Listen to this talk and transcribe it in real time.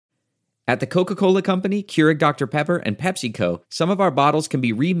At the Coca-Cola Company, Keurig Dr. Pepper, and PepsiCo, some of our bottles can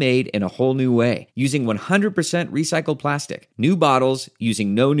be remade in a whole new way, using 100% recycled plastic. New bottles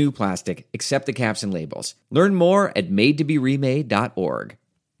using no new plastic, except the caps and labels. Learn more at madetoberemade.org.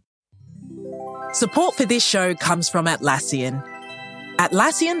 Support for this show comes from Atlassian.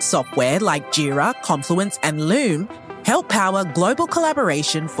 Atlassian software like Jira, Confluence, and Loom help power global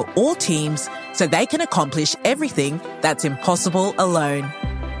collaboration for all teams so they can accomplish everything that's impossible alone.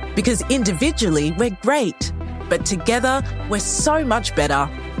 Because individually, we're great, but together, we're so much better.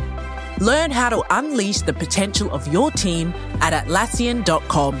 Learn how to unleash the potential of your team at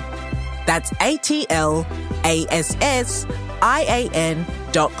Atlassian.com. That's Atlassian.com.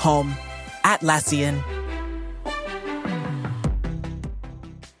 Atlassian.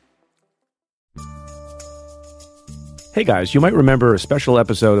 Hey guys, you might remember a special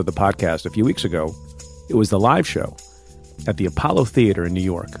episode of the podcast a few weeks ago. It was the live show at the Apollo Theater in New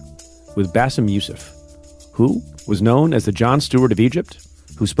York with Bassem Youssef, who was known as the Jon Stewart of Egypt,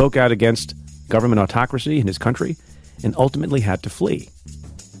 who spoke out against government autocracy in his country and ultimately had to flee.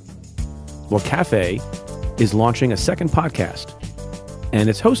 Well, Cafe is launching a second podcast, and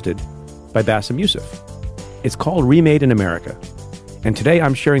it's hosted by Bassem Youssef. It's called Remade in America, and today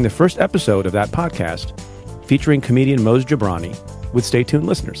I'm sharing the first episode of that podcast featuring comedian Mose Jabrani with Stay Tuned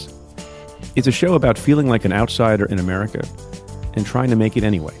listeners. It's a show about feeling like an outsider in America and trying to make it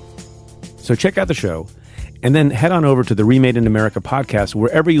anyway. So check out the show, and then head on over to the Remade in America podcast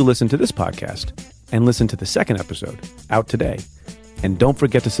wherever you listen to this podcast, and listen to the second episode, out today. And don't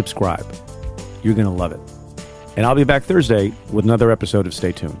forget to subscribe. You're going to love it. And I'll be back Thursday with another episode of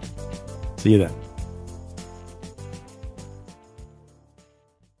Stay Tuned. See you then.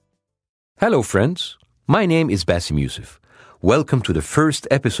 Hello, friends. My name is Bassem Youssef. Welcome to the first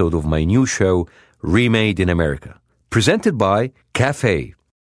episode of my new show, Remade in America, presented by Cafe.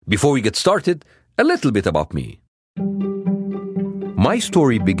 Before we get started, a little bit about me. My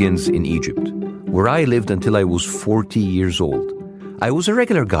story begins in Egypt, where I lived until I was 40 years old. I was a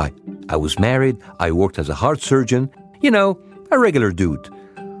regular guy. I was married, I worked as a heart surgeon, a regular dude.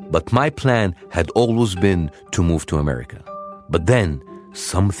 But my plan had always been to move to America. But then,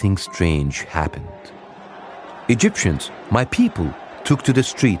 something strange happened. Egyptians, my people, took to the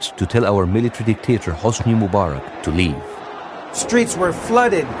streets to tell our military dictator Hosni Mubarak to leave. Streets were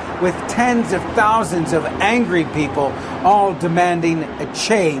flooded with tens of thousands of angry people, all demanding a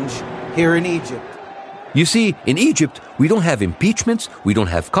change here in Egypt. You see, in Egypt, we don't have impeachments, we don't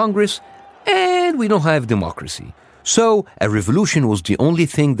have Congress, and we don't have democracy. So, a revolution was the only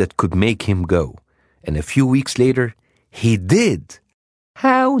thing that could make him go. And a few weeks later, he did.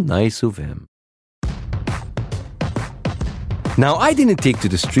 How nice of him. Now, I didn't take to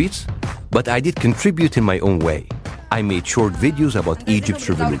the streets, but I did contribute in my own way. I made short videos about Egypt's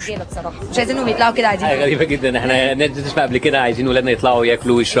revolution. I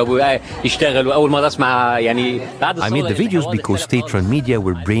made the videos because state-run media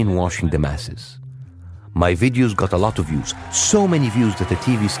were brainwashing the masses. My videos got a lot of views, so many views that a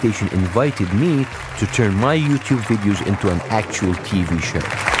TV station invited me to turn my YouTube videos into an actual TV show.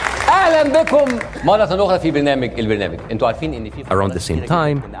 Around the same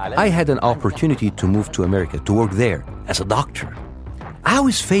time, I had an opportunity to move to America to work there as a doctor. I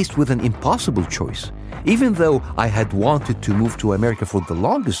was faced with an impossible choice. Even though I had wanted to move to America for the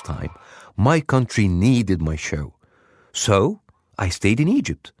longest time, my country needed my show. So, I stayed in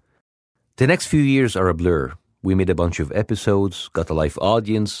Egypt. The next few years are a blur. We made a bunch of episodes, got a live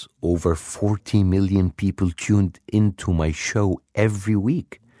audience. Over 40 million people tuned into my show every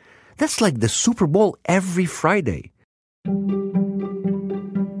week. That's like the Super Bowl every Friday.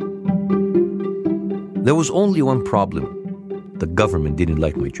 There was only one problem. The government didn't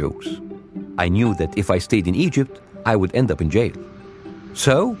like my jokes. I knew that if I stayed in Egypt, I would end up in jail.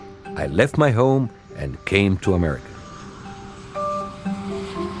 So, I left my home and came to America.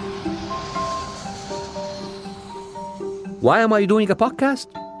 Why am I doing a podcast?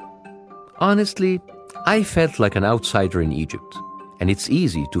 Honestly, I felt like an outsider in Egypt. And it's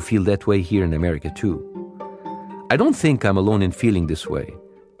easy to feel that way here in America too. I don't think I'm alone in feeling this way.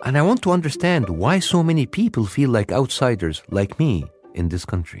 And I want to understand why so many people feel like outsiders like me in this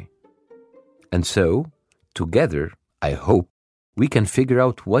country. And so, together, I hope, we can figure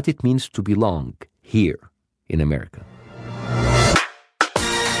out what it means to belong here in America.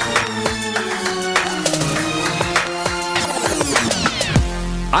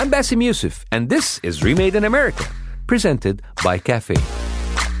 I'm Bassem Youssef, and this is Remade in America, presented by Cafe.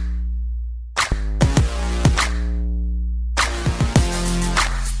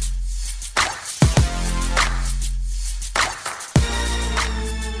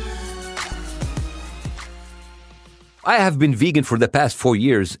 I have been vegan for the past 4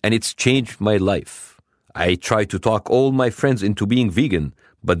 years, and it's changed my life. I tried to talk all my friends into being vegan,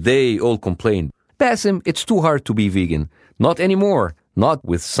 but they all complained. Bassem, it's too hard to be vegan. Not anymore. Not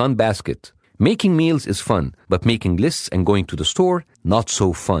with Sunbasket. Making meals is fun, but making lists and going to the store, not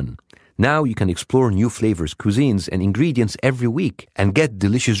so fun. Now you can explore new flavors, cuisines, and ingredients every week and get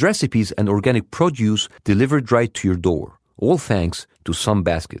delicious recipes and organic produce delivered right to your door. All thanks to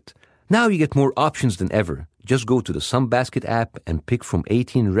Sunbasket. Now you get more options than ever. Just go to the Sunbasket app and pick from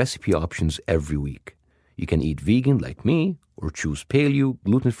 18 recipe options every week. You can eat vegan like me or choose paleo,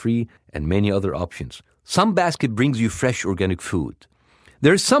 gluten-free, and many other options. Sunbasket brings you fresh organic food.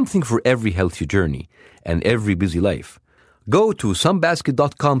 There's something for every healthy journey and every busy life. Go to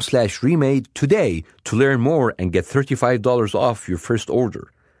sunbasket.com/remade today to learn more and get $35 off your first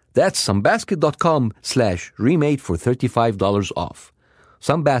order. That's sunbasket.com/remade for $35 off.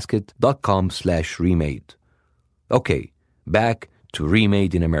 sunbasket.com/remade. Okay, back to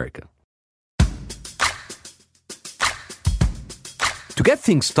Remade in America. To get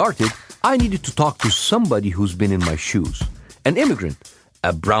things started, I needed to talk to somebody who's been in my shoes. An immigrant,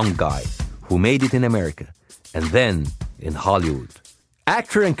 a brown guy who made it in America, and then in Hollywood.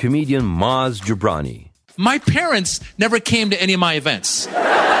 Actor and comedian Maz Jobrani. My parents never came to any of my events.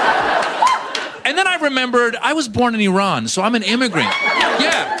 And then I remembered I was born in Iran, so I'm an immigrant.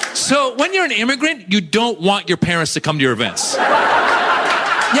 Yeah. So when you're an immigrant, you don't want your parents to come to your events.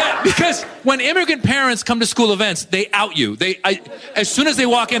 Yeah, because when immigrant parents come to school events, they out you. As soon as they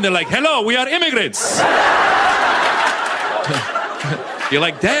walk in, they're like, "Hello, we are immigrants." You're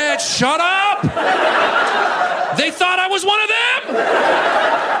like, "Dad, shut up! They thought I was one of them!"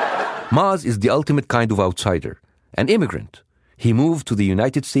 Maz is the ultimate kind of outsider, an immigrant. He moved to the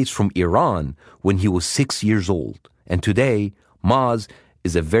United States from Iran when he was 6 years old. And today, Maz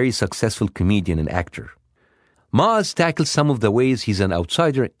is a very successful comedian and actor. Maz tackles some of the ways he's an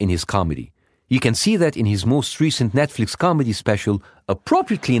outsider in his comedy. You can see that in his most recent Netflix comedy special,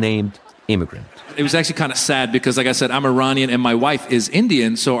 appropriately named Immigrant. It was actually kind of sad because, like I said, I'm Iranian and my wife is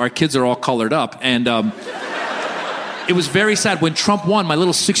Indian, so our kids are all colored up. And it was very sad. When Trump won, my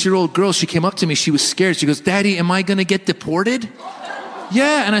little 6-year-old girl, she came up to me. She was scared. She goes, "Daddy, am I going to get deported?"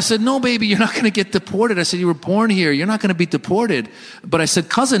 Yeah. And I said, "No, baby, you're not going to get deported." I said, "You were born here. You're not going to be deported." But I said,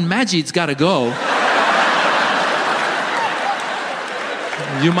 "Cousin Majid's got to go.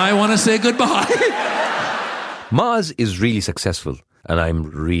 You might want to say goodbye." Maz is really successful, and I'm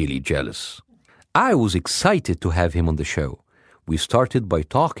really jealous. I was excited to have him on the show. We started by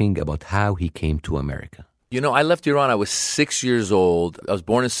talking about how he came to America. You know, I left Iran. I was 6 years old. I was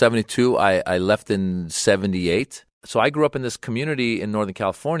born in 72. I left in 78. So I grew up in this community in Northern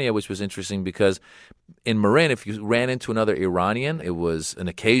California, which was interesting because in Marin, if you ran into another Iranian, it was an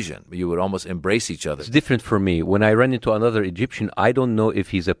occasion. You would almost embrace each other. It's different for me. When I run into another Egyptian, I don't know if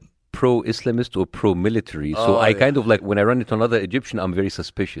he's a pro-Islamist or pro-military. So I kind of like, when I run into another Egyptian, I'm very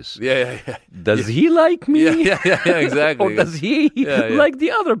suspicious. Yeah. Does he like me? Yeah, exactly. Or does he like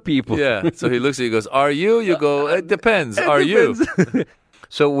the other people? Yeah. So he looks at you and goes, "Are you?" You go, "It depends. Are you?"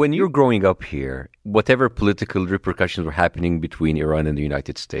 So when you're growing up here, whatever political repercussions were happening between Iran and the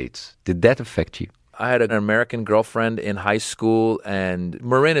United States, did that affect you? I had an American girlfriend in high school, and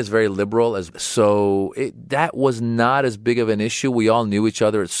Marin is very liberal, so that was not as big of an issue. We all knew each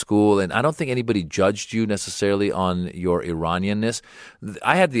other at school, and I don't think anybody judged you necessarily on your Iranianness.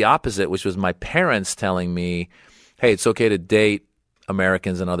 I had the opposite, which was my parents telling me, "Hey, it's okay to date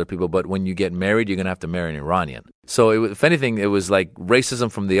Americans and other people, but when you get married, you're going to have to marry an Iranian." So if anything, it was like racism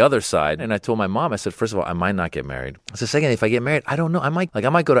from the other side. And I told my mom, I said, first of all, I might not get married. I said, second, if I get married, I don't know. I might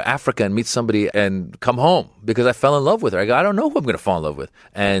go to Africa and meet somebody and come home because I fell in love with her. I go, I don't know who I'm going to fall in love with.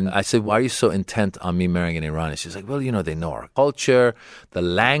 And I said, why are you so intent on me marrying an Iranian? She's like, well, they know our culture, the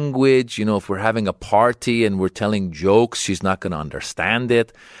language. If we're having a party and we're telling jokes, she's not going to understand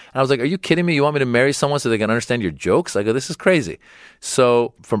it. And I was like, are you kidding me? You want me to marry someone so they can understand your jokes? I go, this is crazy.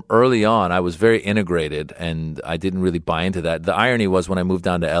 So from early on, I was very integrated and I didn't really buy into that. The irony was when I moved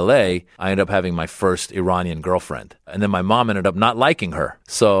down to LA, I ended up having my first Iranian girlfriend. And then my mom ended up not liking her.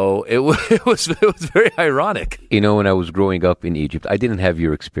 So it was very ironic. When I was growing up in Egypt, I didn't have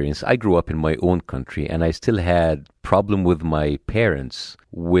your experience. I grew up in my own country and I still had problem with my parents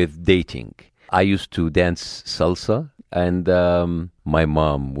with dating. I used to dance salsa. And my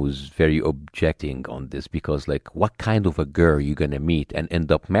mom was very objecting on this because, what kind of a girl are you going to meet and end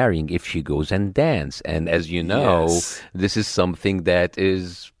up marrying if she goes and dance? And as you know, This is something that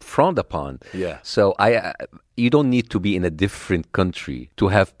is frowned upon. Yeah. So you don't need to be in a different country to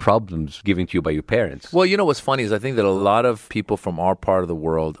have problems given to you by your parents. Well, what's funny is I think that a lot of people from our part of the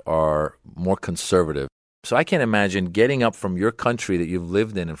world are more conservative. So I can't imagine getting up from your country that you've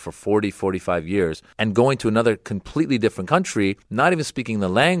lived in for 40, 45 years and going to another completely different country, not even speaking the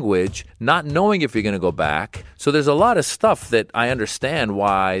language, not knowing if you're going to go back. So there's a lot of stuff that I understand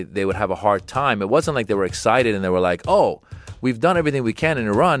why they would have a hard time. It wasn't like they were excited and they were like, oh, we've done everything we can in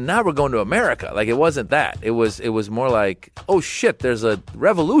Iran, now we're going to America. Like, it wasn't that. It was more like, oh shit, there's a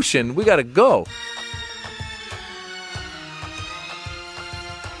revolution, we got to go.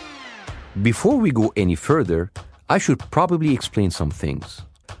 Before we go any further, I should probably explain some things.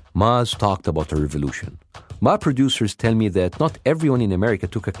 Maz talked about a revolution. My producers tell me that not everyone in America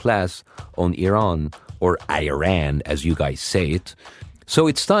took a class on Iran, or Iran as you guys say it, so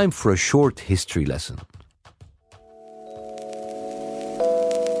it's time for a short history lesson.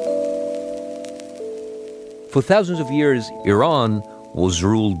 For thousands of years, Iran was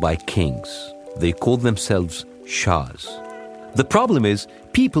ruled by kings. They called themselves Shahs. The problem is,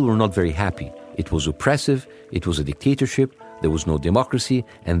 people were not very happy. It was oppressive, it was a dictatorship, there was no democracy,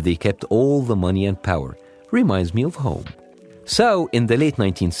 and they kept all the money and power. Reminds me of home. So, in the late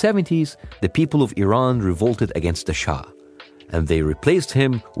 1970s, the people of Iran revolted against the Shah, and they replaced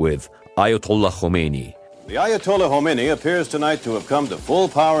him with Ayatollah Khomeini. The Ayatollah Khomeini appears tonight to have come to full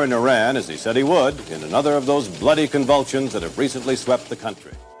power in Iran, as he said he would, in another of those bloody convulsions that have recently swept the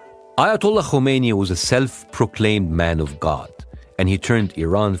country. Ayatollah Khomeini was a self-proclaimed man of God, and he turned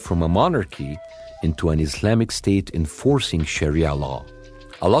Iran from a monarchy into an Islamic state enforcing Sharia law.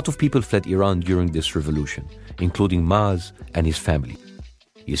 A lot of people fled Iran during this revolution, including Maz and his family.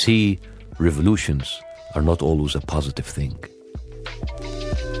 You see, revolutions are not always a positive thing.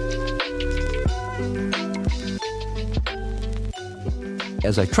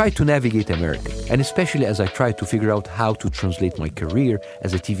 As I tried to navigate America, and especially as I tried to figure out how to translate my career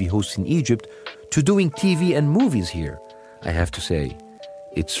as a TV host in Egypt to doing TV and movies here, I have to say,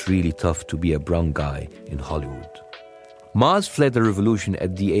 it's really tough to be a brown guy in Hollywood. Maz fled the revolution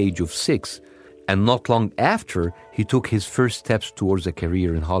at the age of 6, and not long after, he took his first steps towards a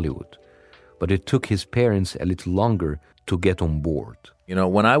career in Hollywood. But it took his parents a little longer to get on board. You know,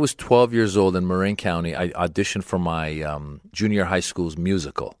 when I was 12 years old in Marin County, I auditioned for my junior high school's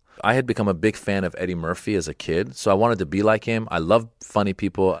musical. I had become a big fan of Eddie Murphy as a kid, so I wanted to be like him. I love funny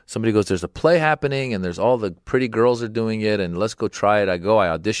people. Somebody goes, there's a play happening, and there's all the pretty girls are doing it, and let's go try it. I go, I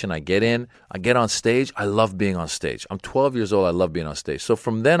audition, I get in, I get on stage. I love being on stage. I'm 12 years old, I love being on stage. So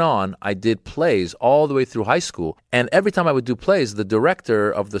from then on, I did plays all the way through high school, and every time I would do plays, the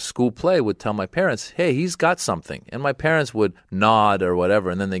director of the school play would tell my parents, hey, he's got something. And my parents would nod or whatever,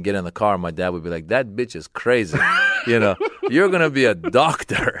 and then they get in the car, and my dad would be like, that bitch is crazy. You know, you're going to be a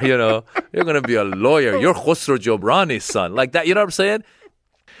doctor, you know, you're going to be a lawyer. You're Khosrow Jobrani's son. Like that, you know what I'm saying?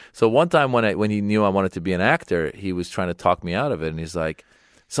 So one time when he knew I wanted to be an actor, he was trying to talk me out of it. And he's like,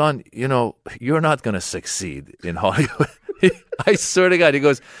 son, you know, you're not going to succeed in Hollywood. I swear to God, he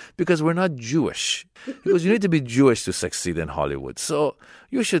goes, because we're not Jewish. He goes, you need to be Jewish to succeed in Hollywood. So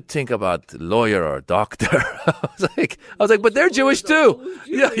you should think about lawyer or doctor. I was like, but they're Jewish too.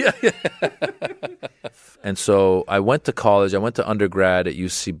 Yeah. And so I went to college. I went to undergrad at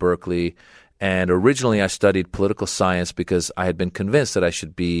UC Berkeley. And originally I studied political science because I had been convinced that I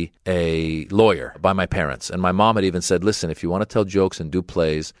should be a lawyer by my parents. And my mom had even said, listen, if you want to tell jokes and do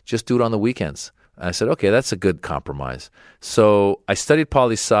plays, just do it on the weekends. And I said, okay, that's a good compromise. So I studied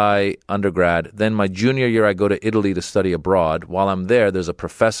poli-sci undergrad. Then my junior year, I go to Italy to study abroad. While I'm there, there's a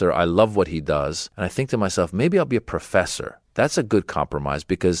professor. I love what he does. And I think to myself, maybe I'll be a professor. That's a good compromise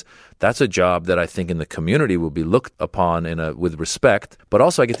because that's a job that I think in the community will be looked upon with respect. But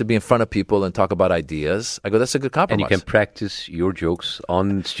also I get to be in front of people and talk about ideas. I go, that's a good compromise. And you can practice your jokes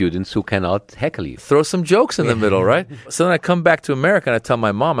on students who cannot heckle you. Throw some jokes in the middle, right? So then I come back to America and I tell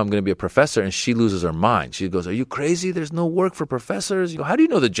my mom I'm going to be a professor, and she loses her mind. She goes, are you crazy? There's no work for professors. You go, how do you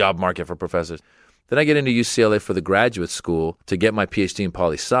know the job market for professors? Then I get into UCLA for the graduate school to get my PhD in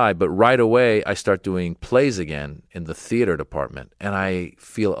poli-sci, but right away I start doing plays again in the theater department. And I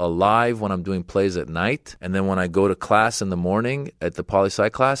feel alive when I'm doing plays at night. And then when I go to class in the morning at the poli-sci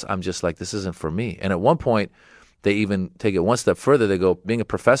class, I'm just like, this isn't for me. And at one point, they even take it one step further. They go, being a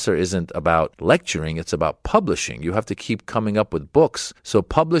professor isn't about lecturing, it's about publishing. You have to keep coming up with books. So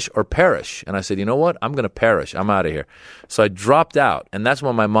publish or perish. And I said, you know what? I'm going to perish. I'm out of here. So I dropped out. And that's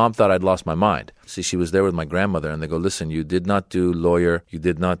when my mom thought I'd lost my mind. See, she was there with my grandmother, and they go, listen, you did not do lawyer, you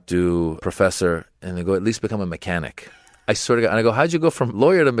did not do professor, and they go, at least become a mechanic. I sort of, and I go, how'd you go from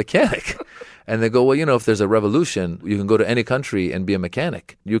lawyer to mechanic? And they go, well, you know, if there's a revolution, you can go to any country and be a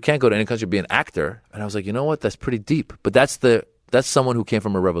mechanic. You can't go to any country and be an actor. And I was like, you know what? That's pretty deep. But that's someone who came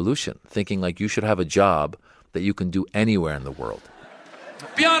from a revolution, thinking like you should have a job that you can do anywhere in the world.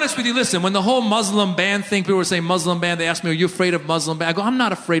 Be honest with you, listen, when the whole Muslim ban thing, people were saying Muslim ban, they asked me, are you afraid of Muslim ban? I go, I'm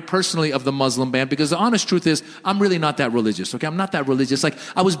not afraid personally of the Muslim ban because the honest truth is, I'm really not that religious, okay? I'm not that religious. Like,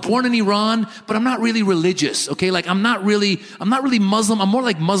 I was born in Iran, but I'm not really religious, okay? Like, I'm not really Muslim. I'm more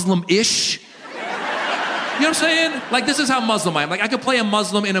like Muslim-ish. You know what I'm saying? Like, this is how Muslim I am. Like, I could play a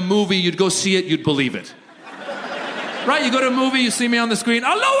Muslim in a movie, you'd go see it, you'd believe it. Right? You go to a movie, you see me on the screen,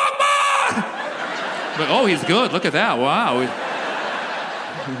 Allahu Akbar! But, oh, he's good, look at that, wow.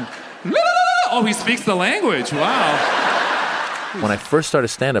 Oh, he speaks the language. Wow. When I first started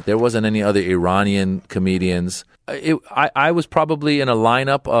stand-up, there wasn't any other Iranian comedians. I was probably in a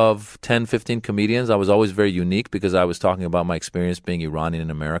lineup of 10, 15 comedians. I was always very unique because I was talking about my experience being Iranian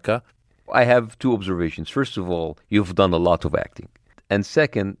in America. I have two observations. First of all, you've done a lot of acting. And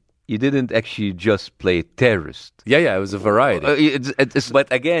second, you didn't actually just play terrorist. Yeah, it was a variety.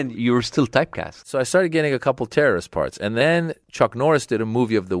 But again, you're still typecast. So I started getting a couple terrorist parts. And then Chuck Norris did a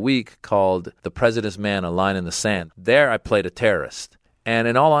movie of the week called The President's Man, A Line in the Sand. There I played a terrorist. And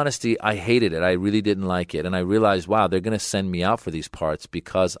in all honesty, I hated it. I really didn't like it. And I realized, wow, they're going to send me out for these parts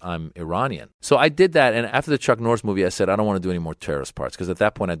because I'm Iranian. So I did that. And after the Chuck Norris movie, I said, I don't want to do any more terrorist parts. Because at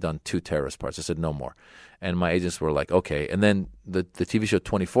that point, I'd done 2 terrorist parts. I said, no more. And my agents were like, okay. And then the TV show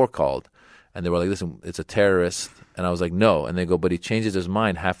 24 called. And they were like, listen, it's a terrorist. And I was like, no. And they go, but he changes his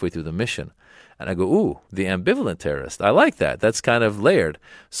mind halfway through the mission. And I go, ooh, the ambivalent terrorist. I like that. That's kind of layered.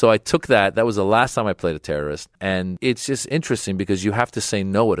 So I took that. That was the last time I played a terrorist. And it's just interesting because you have to say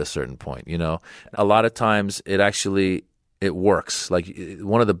no at a certain point, you know. A lot of times it works. Like,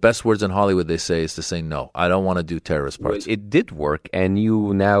 one of the best words in Hollywood, they say, is to say no. I don't want to do terrorist parts. Well, it did work, and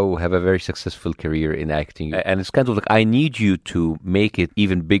you now have a very successful career in acting. And it's kind of like, I need you to make it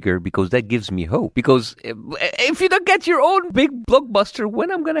even bigger because that gives me hope. Because if you don't get your own big blockbuster,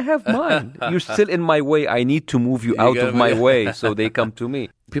 when I'm going to have mine? You're still in my way. I need to move you out of my way so they come to me.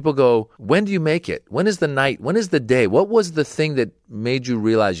 People go, when do you make it? When is the night? When is the day? What was the thing that made you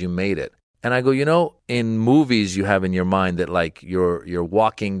realize you made it? And I go, you know, in movies you have in your mind that like you're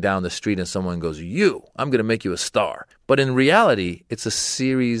walking down the street and someone goes, I'm going to make you a star. But in reality, it's a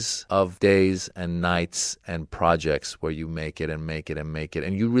series of days and nights and projects where you make it and make it and make it.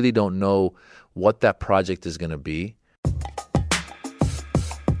 And you really don't know what that project is going to be.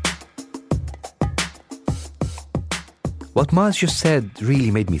 What Maz just said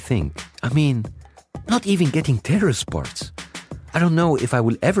really made me think. I mean, not even getting terrorist parts. I don't know if I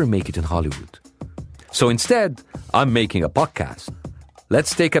will ever make it in Hollywood. So instead, I'm making a podcast.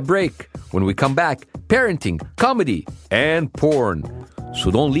 Let's take a break. When we come back, parenting, comedy, and porn.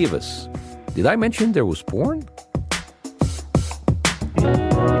 So don't leave us. Did I mention there was porn?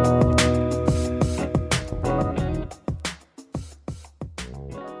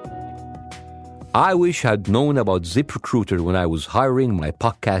 I wish I'd known about ZipRecruiter when I was hiring my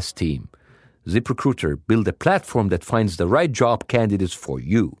podcast team. ZipRecruiter built a platform that finds the right job candidates for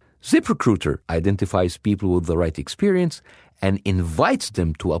you. ZipRecruiter identifies people with the right experience and invites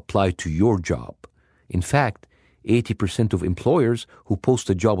them to apply to your job. In fact, 80% of employers who post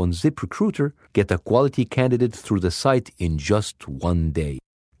a job on ZipRecruiter get a quality candidate through the site in just 1 day.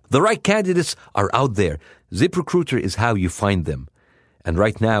 The right candidates are out there. ZipRecruiter is how you find them. And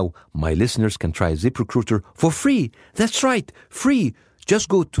right now, my listeners can try ZipRecruiter for free. That's right, free. Just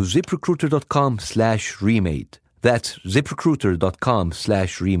go to ZipRecruiter.com/remade. That's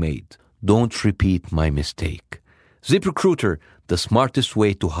ZipRecruiter.com/remade. Don't repeat my mistake. ZipRecruiter, the smartest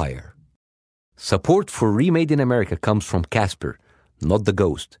way to hire. Support for Remade in America comes from Casper, not the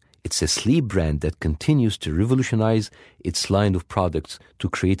ghost. It's a sleep brand that continues to revolutionize its line of products to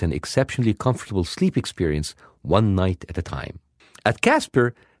create an exceptionally comfortable sleep experience one night at a time. At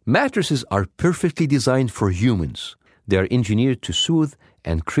Casper, mattresses are perfectly designed for humans. They are engineered to soothe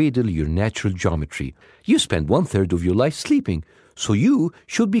and cradle your natural geometry. You spend 1/3 of your life sleeping, so you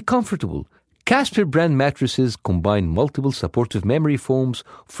should be comfortable. Casper brand mattresses combine multiple supportive memory foams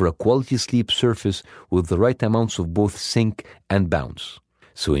for a quality sleep surface with the right amounts of both sink and bounce.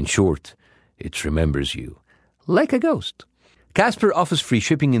 So in short, it remembers you like a ghost. Casper offers free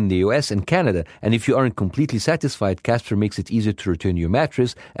shipping in the US and Canada, and if you aren't completely satisfied, Casper makes it easier to return your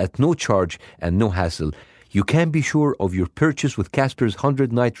mattress at no charge and no hassle. You can be sure of your purchase with Casper's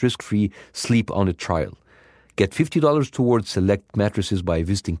 100-night risk-free sleep on it trial. Get $50 towards select mattresses by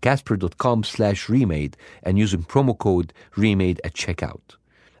visiting Casper.com/remade and using promo code REMADE at checkout.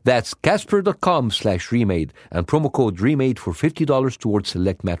 That's Casper.com/remade and promo code REMADE for $50 towards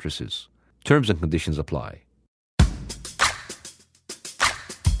select mattresses. Terms and conditions apply.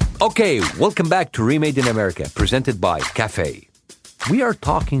 Okay, welcome back to Remade in America, presented by Cafe. We are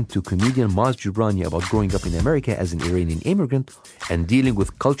talking to comedian Maz Jobrani about growing up in America as an Iranian immigrant and dealing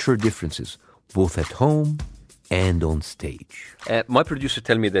with cultural differences, both at home and on stage. My producer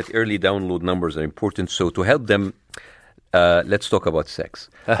tell me that early download numbers are important, so to help them, let's talk about sex.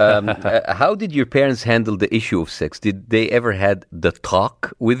 How did your parents handle the issue of sex? Did they ever had the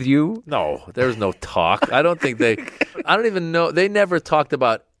talk with you? No, there's no talk. I don't even know. They never talked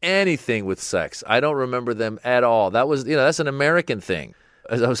about anything with sex. I don't remember them at all. That was, that's an American thing.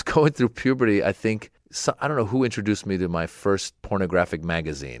 As I was going through puberty, I don't know who introduced me to my first pornographic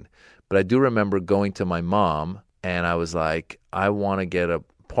magazine, but I do remember going to my mom and I was like, I want to get a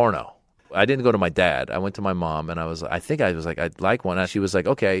porno. I didn't go to my dad. I went to my mom and I was like, I'd like one. And she was like,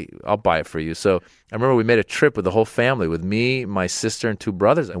 okay, I'll buy it for you. So I remember we made a trip with the whole family, with me, my sister, and 2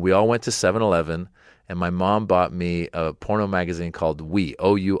 brothers. And we all went to 7-Eleven. And my mom bought me a porno magazine called Oui,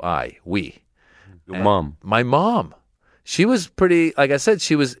 O-U-I, Oui. Your mom? My mom. She was pretty, like I said,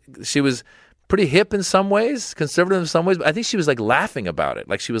 she was pretty hip in some ways, conservative in some ways. But I think she was like laughing about it.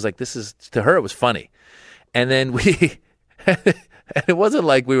 Like she was like, to her, it was funny. And then it wasn't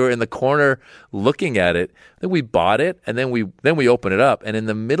like we were in the corner looking at it. Then we bought it, and then we opened it up. And in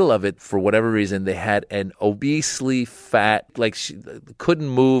the middle of it, for whatever reason, they had an obesely fat, like she couldn't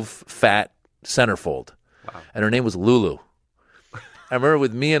move fat centerfold. Wow. And her name was Lulu. I remember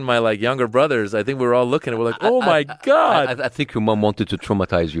with me and my younger brothers, I think we were all looking at it, we're like, oh my God. I think your mom wanted to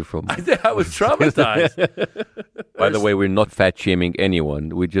traumatize you from I was traumatized. By the way, we're not fat shaming anyone.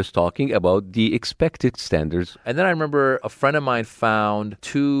 We're just talking about the expected standards. And then I remember a friend of mine found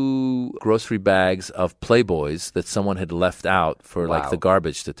 2 grocery bags of Playboys that someone had left out for the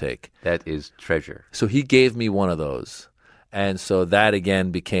garbage to take. That is treasure. So he gave me one of those. And so that,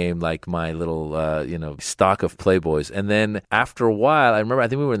 again, became like my little, stock of Playboys. And then after a while, I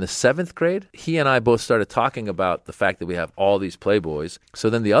think we were in the 7th grade. He and I both started talking about the fact that we have all these Playboys. So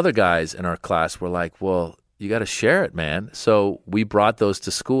then the other guys in our class were like, well, you got to share it, man. So we brought those to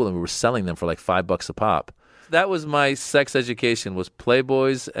school and we were selling them for like $5 a pop. That was my sex education, was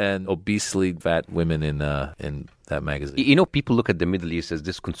Playboys and obesely fat women in that magazine. People look at the Middle East as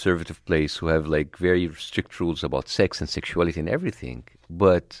this conservative place who have very strict rules about sex and sexuality and everything.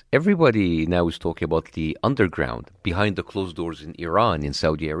 But everybody now is talking about the underground, behind the closed doors in Iran, in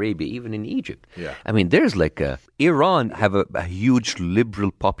Saudi Arabia, even in Egypt. Yeah. I mean, there's Iran have a huge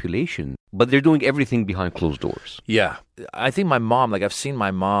liberal population, but they're doing everything behind closed doors. Yeah. I think my mom, I've seen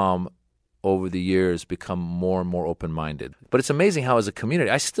my mom over the years become more and more open-minded. But it's amazing how as a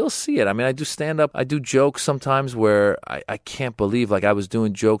community, I still see it. I mean, I do stand-up, I do jokes sometimes where I can't believe, I was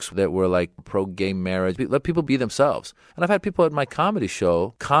doing jokes that were pro-gay marriage. Let people be themselves. And I've had people at my comedy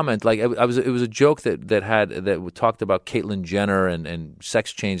show comment, it was a joke that talked about Caitlyn Jenner and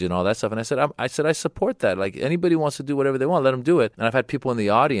sex change and all that stuff. And I said, I support that. Anybody wants to do whatever they want, let them do it. And I've had people in the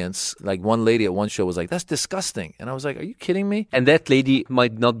audience, one lady at one show was like, that's disgusting. And I was like, are you kidding me? And that lady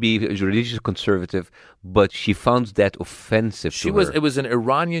might not be religious conservative, but she found that offensive to her. It was an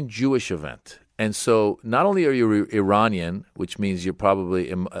Iranian Jewish event. And so not only are you Iranian, which means you're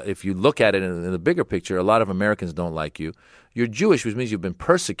probably, if you look at it in the bigger picture, a lot of Americans don't like you. You're Jewish, which means you've been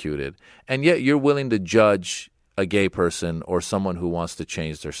persecuted, and yet you're willing to judge a gay person or someone who wants to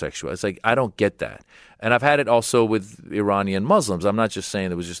change their sexuality. It's I don't get that. And I've had it also with Iranian Muslims. I'm not just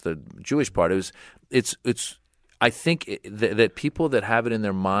saying it was just the Jewish part. I think that people that have it in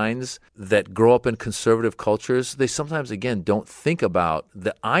their minds that grow up in conservative cultures, they sometimes, again, don't think about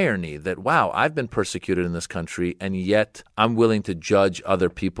the irony that, wow, I've been persecuted in this country, and yet I'm willing to judge other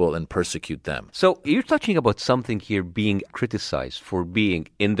people and persecute them. So you're touching about something here being criticized for being,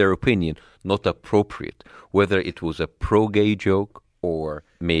 in their opinion, not appropriate, whether it was a pro-gay joke or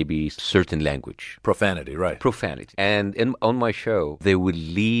maybe certain language. Profanity, right. Profanity. And on my show, they will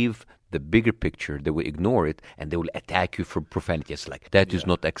leave the bigger picture, they will ignore it, and they will attack you for profanity. It's that is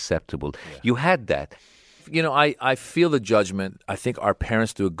not acceptable. Yeah. You had that. I feel the judgment. I think our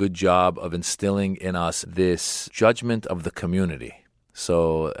parents do a good job of instilling in us this judgment of the community.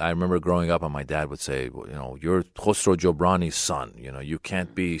 So I remember growing up and my dad would say, you're Khosrow Jobrani's son. You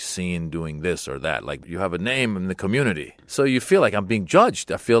can't be seen doing this or that. You have a name in the community. So you feel like I'm being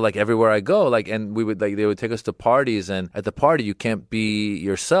judged. I feel like everywhere I go, and we would they would take us to parties, and at the party you can't be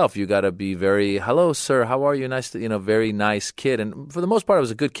yourself. You got to be very, hello, sir, how are you? Nice to, very nice kid. And for the most part, I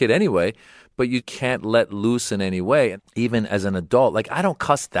was a good kid anyway, but you can't let loose in any way. Even as an adult, I don't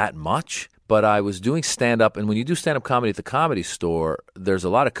cuss that much. But I was doing stand-up, and when you do stand-up comedy at the Comedy Store, there's a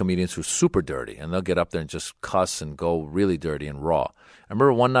lot of comedians who are super dirty, and they'll get up there and just cuss and go really dirty and raw. I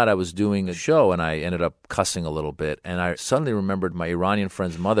remember one night I was doing a show, and I ended up cussing a little bit, and I suddenly remembered my Iranian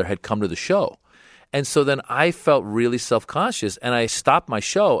friend's mother had come to the show. And so then I felt really self-conscious, and I stopped my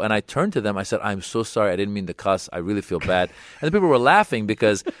show, and I turned to them. I said, I'm so sorry. I didn't mean to cuss. I really feel bad. And the people were laughing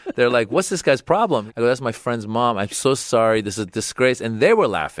because they're like, what's this guy's problem? I go, that's my friend's mom. I'm so sorry. This is a disgrace. And they were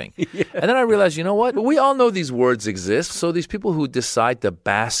laughing. Yeah. And then I realized, you know what? We all know these words exist. So these people who decide to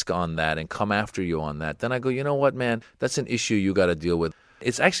bask on that and come after you on that, then I go, you know what, man? That's an issue you got to deal with.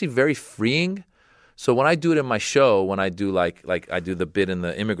 It's actually very freeing. So when I do it in my show, when I do like I do the bit in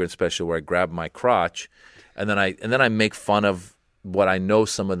the immigrant special where I grab my crotch, and then I make fun of what I know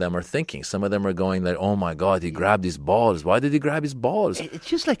some of them are thinking. Some of them are going like, "Oh my God, he grabbed his balls. Why did he grab his balls?" It's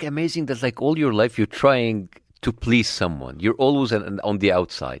just like amazing that like all your life you're trying to please someone. You're always on the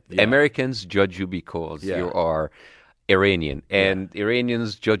outside. Yeah. Americans judge you because you are Iranian, and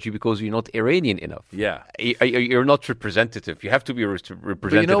Iranians judge you because you're not Iranian enough. Yeah, you're not representative. You have to be representative.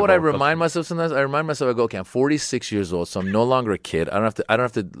 But you know what I remind myself sometimes? I remind myself, I go, okay, I'm 46 years old, so I'm no longer a kid. I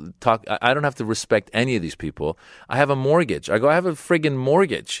don't have to respect any of these people. I have a mortgage. I have a friggin'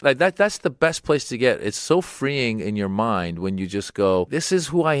 mortgage. Like that's the best place to get. It's so freeing in your mind when you just go, this is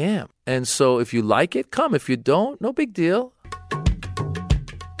who I am. And so if you like it, come. If you don't, no big deal.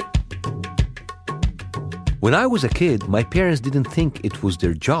 When I was a kid, my parents didn't think it was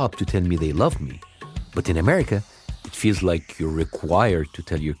their job to tell me they love me. But in America, it feels like you're required to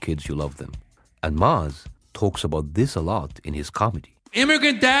tell your kids you love them. And Maz talks about this a lot in his comedy.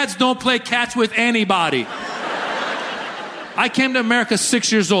 Immigrant dads don't play catch with anybody. I came to America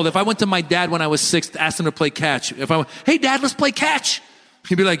 6 years old. If I went to my dad when I was 6 to ask him to play catch, if I went, hey, Dad, let's play catch.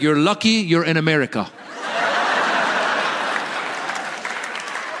 He'd be like, you're lucky you're in America.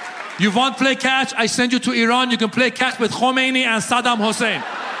 You want to play catch? I send you to Iran. You can play catch with Khomeini and Saddam Hussein.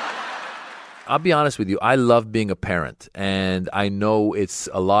 I'll be honest with you. I love being a parent, and I know it's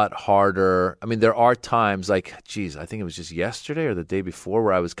a lot harder. I mean, there are times like, geez, I think it was just yesterday or the day before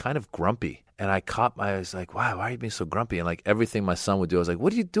where I was kind of grumpy. And I was like, wow, why are you being so grumpy? And like everything my son would do, I was like,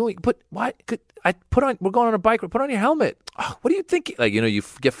 what are you doing? We're going on a bike, put on your helmet. Oh, what are you thinking? Like, you know, you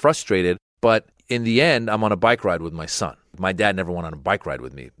get frustrated. But in the end, I'm on a bike ride with my son. My dad never went on a bike ride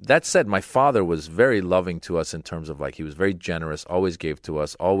with me. That said, my father was very loving to us in terms of like, he was very generous, always gave to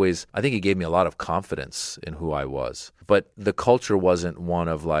us, I think he gave me a lot of confidence in who I was. But the culture wasn't one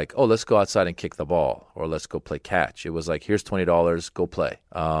of like, oh, let's go outside and kick the ball or let's go play catch. It was like, here's $20, go play.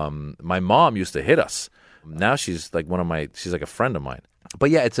 My mom used to hit us. Now she's like she's like a friend of mine.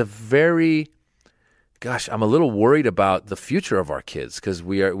 But yeah, it's I'm a little worried about the future of our kids because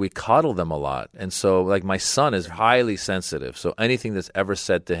we coddle them a lot. And so like my son is highly sensitive. So anything that's ever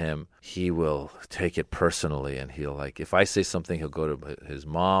said to him, he will take it personally. And he'll like, if I say something, he'll go to his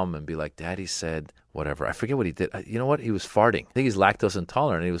mom and be like, Daddy said whatever. I forget what he did. You know what? He was farting. I think he's lactose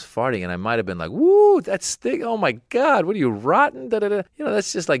intolerant. And he was farting. And I might have been like, woo, that stink. Oh my God. What are you, rotten? Da-da-da. You know,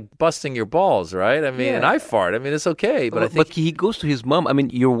 that's just like busting your balls, right? I mean, and I fart. I mean, it's okay. But I think. But he goes to his mom. I mean,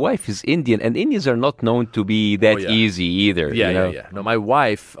 your wife is Indian, and Indians are not known to be that easy either. Yeah. No, my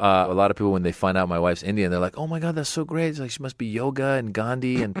wife, a lot of people, when they find out my wife's Indian, they're like, oh my God, that's so great. It's like, she must be yoga and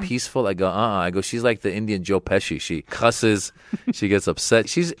Gandhi and peaceful. I go, I go, she's like the Indian Joe Pesci. She cusses. She gets upset.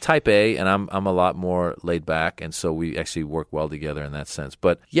 She's type A, and I'm a lot more laid back, and so we actually work well together in that sense.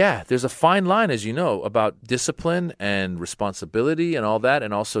 But yeah, there's a fine line, as you know, about discipline and responsibility and all that,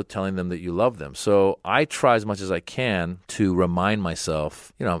 and also telling them that you love them. So I try as much as I can to remind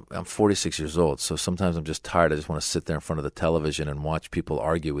myself, you know, I'm 46 years old, so sometimes I'm just tired. I just want to sit there in front of the television and watch people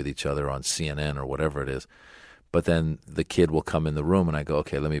argue with each other on CNN or whatever it is. But then the kid will come in the room and I go,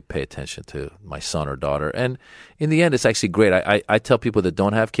 okay, let me pay attention to my son or daughter. And in the end, it's actually great. I tell people that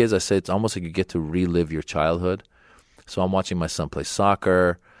don't have kids, I say it's almost like you get to relive your childhood. So I'm watching my son play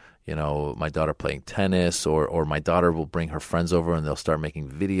soccer, you know, my daughter playing tennis, or my daughter will bring her friends over and they'll start making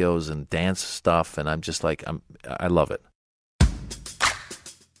videos and dance stuff. And I'm just like, I love it.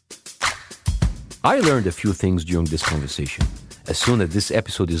 I learned a few things during this conversation. As soon as this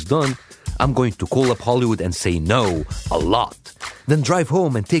episode is done, I'm going to call up Hollywood and say no a lot. Then drive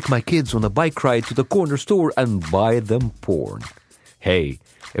home and take my kids on a bike ride to the corner store and buy them porn. Hey,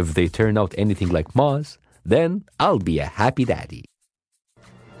 if they turn out anything like Maz, then I'll be a happy daddy.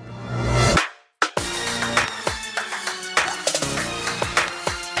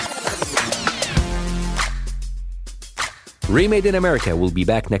 Remade in America will be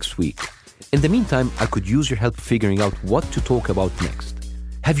back next week. In the meantime, I could use your help figuring out what to talk about next.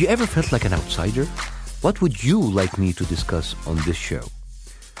 Have you ever felt like an outsider? What would you like me to discuss on this show?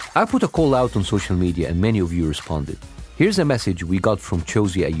 I put a call out on social media and many of you responded. Here's a message we got from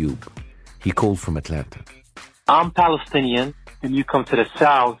Chosi Ayub. He called from Atlanta. I'm Palestinian, and you come to the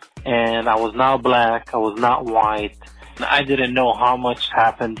South, and I was not black, I was not white, I didn't know how much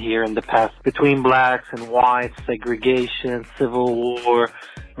happened here in the past between blacks and whites, segregation, civil war,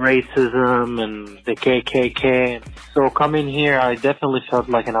 racism, and the KKK. So coming here, I definitely felt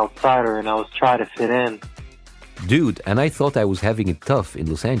like an outsider, and I was trying to fit in. Dude, and I thought I was having it tough in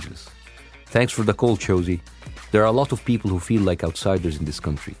Los Angeles. Thanks for the call, Josie. There are a lot of people who feel like outsiders in this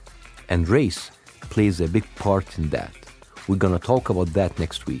country, and race plays a big part in that. We're gonna talk about that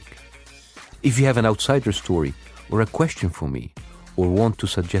next week. If you have an outsider story or a question for me, or want to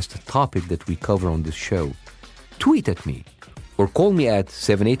suggest a topic that we cover on this show, tweet at me or call me at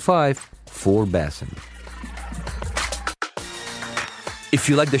 785-4BASSEM. If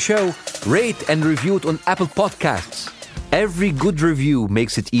you like the show, rate and review it on Apple Podcasts. Every good review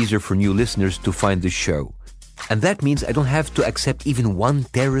makes it easier for new listeners to find this show. And that means I don't have to accept even one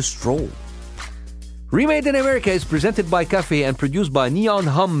terrorist role. Remade in America is presented by Cafe and produced by Neon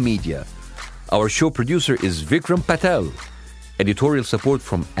Hum Media. Our show producer is Vikram Patel. Editorial support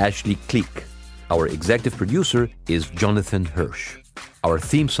from Ashley Kleek. Our executive producer is Jonathan Hirsch. Our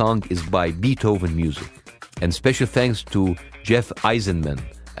theme song is by Beethoven Music. And special thanks to Jeff Eisenman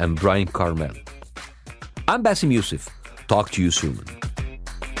and Brian Carmel. I'm Bassem Youssef. Talk to you soon.